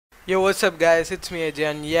Yo, what's up, guys? It's me,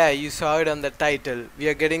 Ajay, and yeah, you saw it on the title. We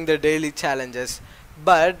are getting the daily challenges.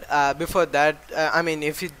 But before that,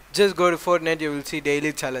 if you just go to Fortnite, you will see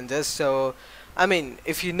daily challenges. So,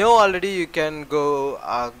 if you know already, you can go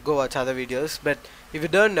watch other videos. But if you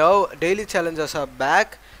don't know, daily challenges are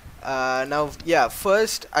back. Now, yeah,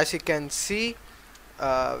 first, as you can see,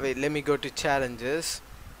 wait, let me go to challenges,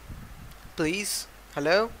 please.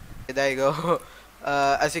 Hello. There you go.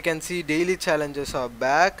 As you can see, daily challenges are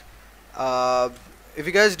back. Uh, if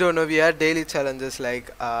you guys don't know, we had daily challenges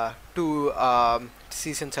like two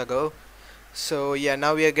seasons ago. So yeah,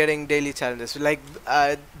 now we are getting daily challenges. Like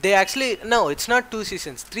they actually no, it's not 2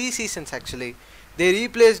 seasons, 3 seasons actually. They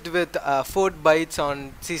replaced with Fort Bites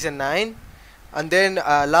on season 9, and then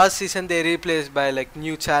last season they replaced by like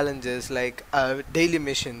new challenges like daily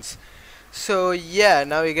missions. So yeah,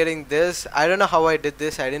 now we're getting this. I don't know how I did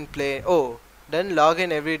this. I didn't play. Oh, then log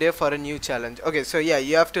in every day for a new challenge. Okay, so yeah,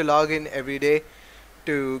 you have to log in every day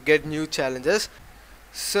to get new challenges.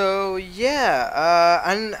 So yeah,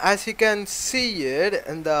 and as you can see it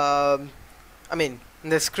in the, in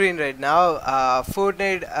the screen right now,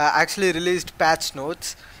 Fortnite actually released patch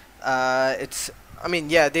notes. It's,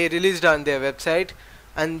 yeah, they released on their website,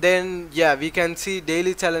 and then yeah, we can see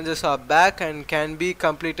daily challenges are back and can be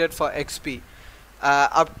completed for XP,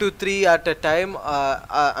 up to three at a time.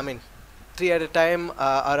 Three at a time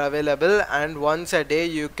are available, and once a day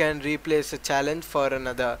you can replace a challenge for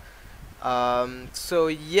another. So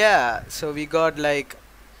yeah, so we got like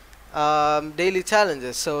daily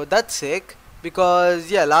challenges, so that's sick. Because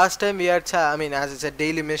yeah, last time we had as I said,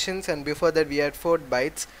 daily missions, and before that we had Fort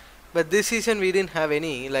Bites, but this season we didn't have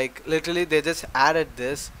any. Like literally they just added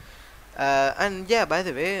this. And yeah, by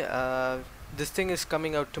the way, this thing is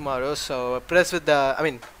coming out tomorrow, so press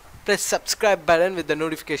subscribe button with the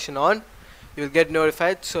notification on. You'll get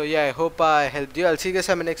notified. So yeah, I hope I helped you. I'll see you guys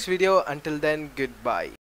in my next video. Until then, goodbye.